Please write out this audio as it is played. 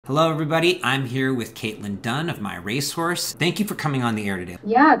Hello everybody, I'm here with Dunne of MyRacehorse. Thank you for coming on the air today.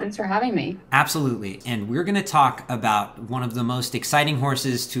 Yeah, thanks for having me. Absolutely, and we're going to talk about one of the most exciting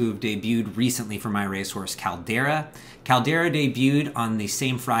horses to have debuted recently for MyRacehorse, Caldera. Caldera debuted on the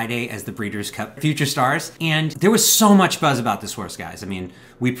same Friday as the Breeders' Cup Future Stars, and there was so much buzz about this horse, guys. I mean,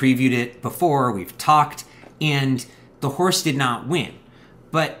 we previewed it before, we've talked, and the horse did not win.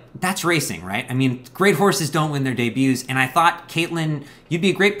 But that's racing, right? I mean, great horses don't win their debuts, and I thought, Caitlin, you'd be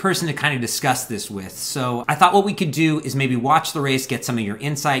a great person to kind of discuss this with. So I thought what we could do is maybe watch the race, get some of your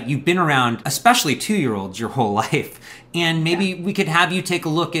insight. You've been around, especially two-year-olds, your whole life, and maybe we could have you take a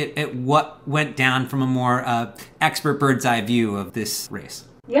look at what went down from a more expert bird's eye view of this race.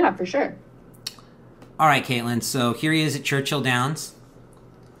 Yeah, for sure. All right, Caitlin, so here he is at Churchill Downs,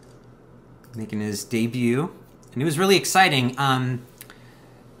 making his debut, and it was really exciting.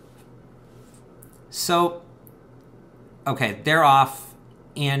 So, okay, they're off,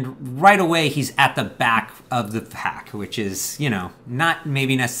 and right away he's at the back of the pack, which is, you know, not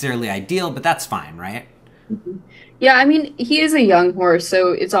maybe necessarily ideal, but that's fine, right? Yeah, I mean, he is a young horse,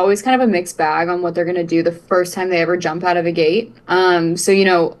 so it's always kind of a mixed bag on what they're going to do the first time they ever jump out of a gate.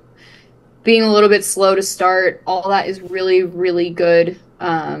 So, being a little bit slow to start, all that is really, really good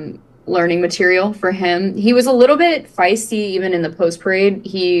learning material for him. He was a little bit feisty even in the post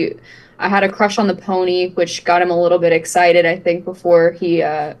parade. I had a crush on the pony, which got him a little bit excited, I think, before he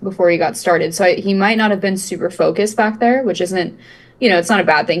got started. So he might not have been super focused back there, which isn't, it's not a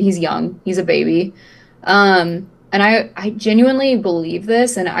bad thing. He's young, he's a baby, and I genuinely believe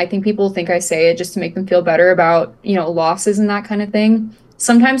this, and I think people think I say it just to make them feel better about losses and that kind of thing.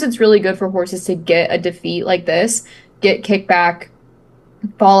 Sometimes it's really good for horses to get a defeat like this, get kicked back,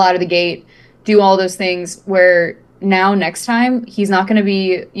 fall out of the gate, do all those things where now next time he's not going to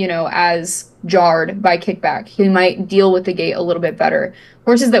be as jarred by kickback. He might deal with the gate a little bit better.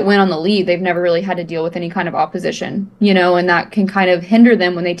 Horses that win on the lead, they've never really had to deal with any kind of opposition, and that can kind of hinder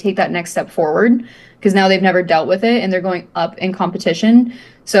them when they take that next step forward, because now they've never dealt with it and they're going up in competition.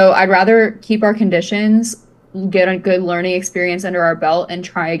 So I'd rather keep our conditions, get a good learning experience under our belt, and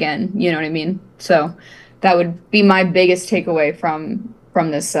try again. You know what I mean? So that would be my biggest takeaway from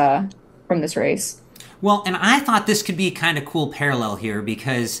this race. Well, and I thought this could be a kind of cool parallel here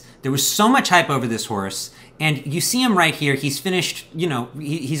because there was so much hype over this horse, and you see him right here. He's finished,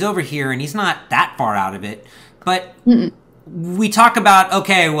 he's over here, and he's not that far out of it. But we talk about,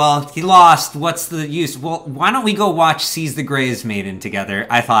 okay, well, he lost. What's the use? Well, why don't we go watch Seize the Gray's Maiden together,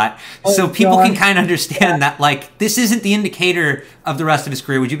 I thought, so people can kind of understand that, like, this isn't the indicator of the rest of his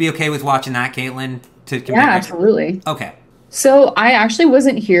career. Would you be okay with watching that, Caitlin? Yeah, absolutely. Okay. So I actually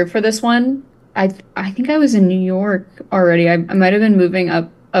wasn't here for this one. I think I was in New York already. I might have been moving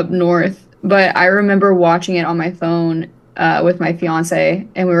up north, but I remember watching it on my phone with my fiance,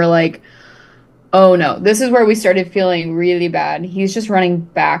 and we were like, "Oh no, this is where we started feeling really bad." He's just running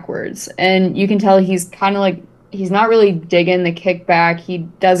backwards, and you can tell he's kind of like he's not really digging the kickback. He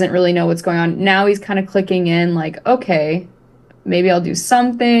doesn't really know what's going on. Now he's kind of clicking in, like, "Okay, maybe I'll do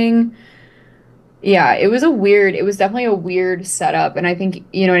something." Yeah, it was definitely a weird setup. And I think,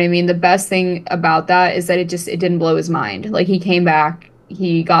 you know what I mean? The best thing about that is that it didn't blow his mind. Like, he came back,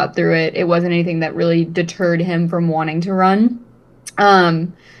 he got through it. It wasn't anything that really deterred him from wanting to run.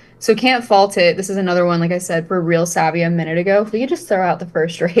 So can't fault it. This is another one, like I said, for Real Savvy a minute ago. If we could just throw out the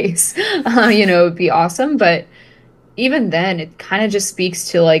first race, it would be awesome. But even then, it kind of just speaks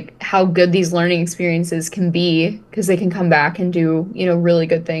to like how good these learning experiences can be, because they can come back and do, really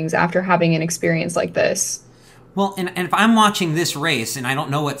good things after having an experience like this. Well, and if I'm watching this race and I don't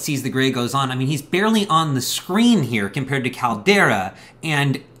know what Seize the Gray goes on, I mean, he's barely on the screen here compared to Caldera.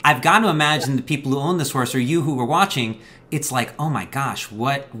 And I've got to imagine the people who own this horse, or you who were watching, it's like, oh my gosh,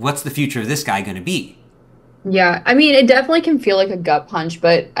 what's the future of this guy going to be? Yeah, I mean, it definitely can feel like a gut punch,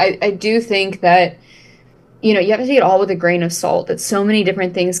 but I do think that you have to take it all with a grain of salt, that so many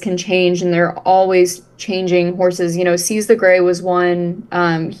different things can change, and they're always changing horses. Seize the Gray was one.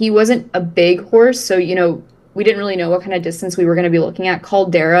 He wasn't a big horse, so, we didn't really know what kind of distance we were going to be looking at.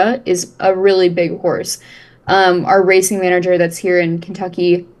 Caldera is a really big horse. Our racing manager that's here in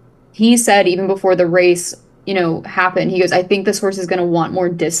Kentucky, he said even before the race, happened, he goes, I think this horse is going to want more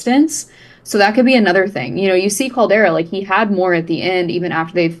distance. So that could be another thing. You see Caldera, like, he had more at the end, even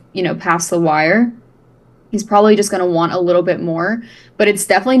after they've, passed the wire. He's probably just going to want a little bit more, but it's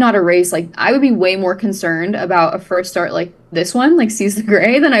definitely not a race. Like, I would be way more concerned about a first start like this one, like Seize the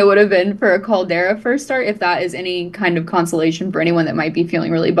Gray, than I would have been for a Caldera first start, if that is any kind of consolation for anyone that might be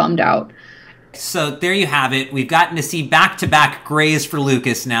feeling really bummed out. So there you have it. We've gotten to see back-to-back grays for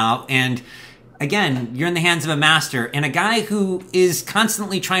Lukas now, and again, you're in the hands of a master and a guy who is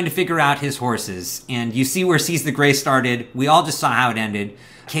constantly trying to figure out his horses. And you see where Seize the Gray started. We all just saw how it ended.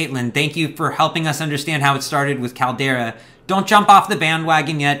 Caitlin, thank you for helping us understand how it started with Caldera. Don't jump off the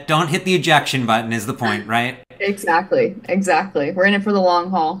bandwagon yet. Don't hit the ejection button is the point, right? Exactly. Exactly. We're in it for the long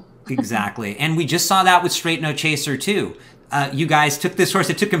haul. Exactly. And we just saw that with Straight No Chaser, too. You guys took this horse.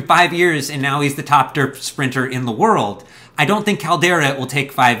 It took him 5 years, and now he's the top dirt sprinter in the world. I don't think Caldera will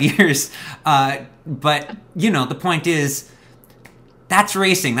take 5 years. But, the point is, that's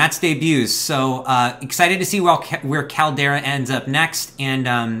racing. That's debuts. So excited to see where Caldera ends up next.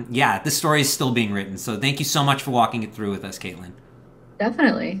 And, this story is still being written. So thank you so much for walking it through with us, Caitlin.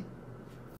 Definitely.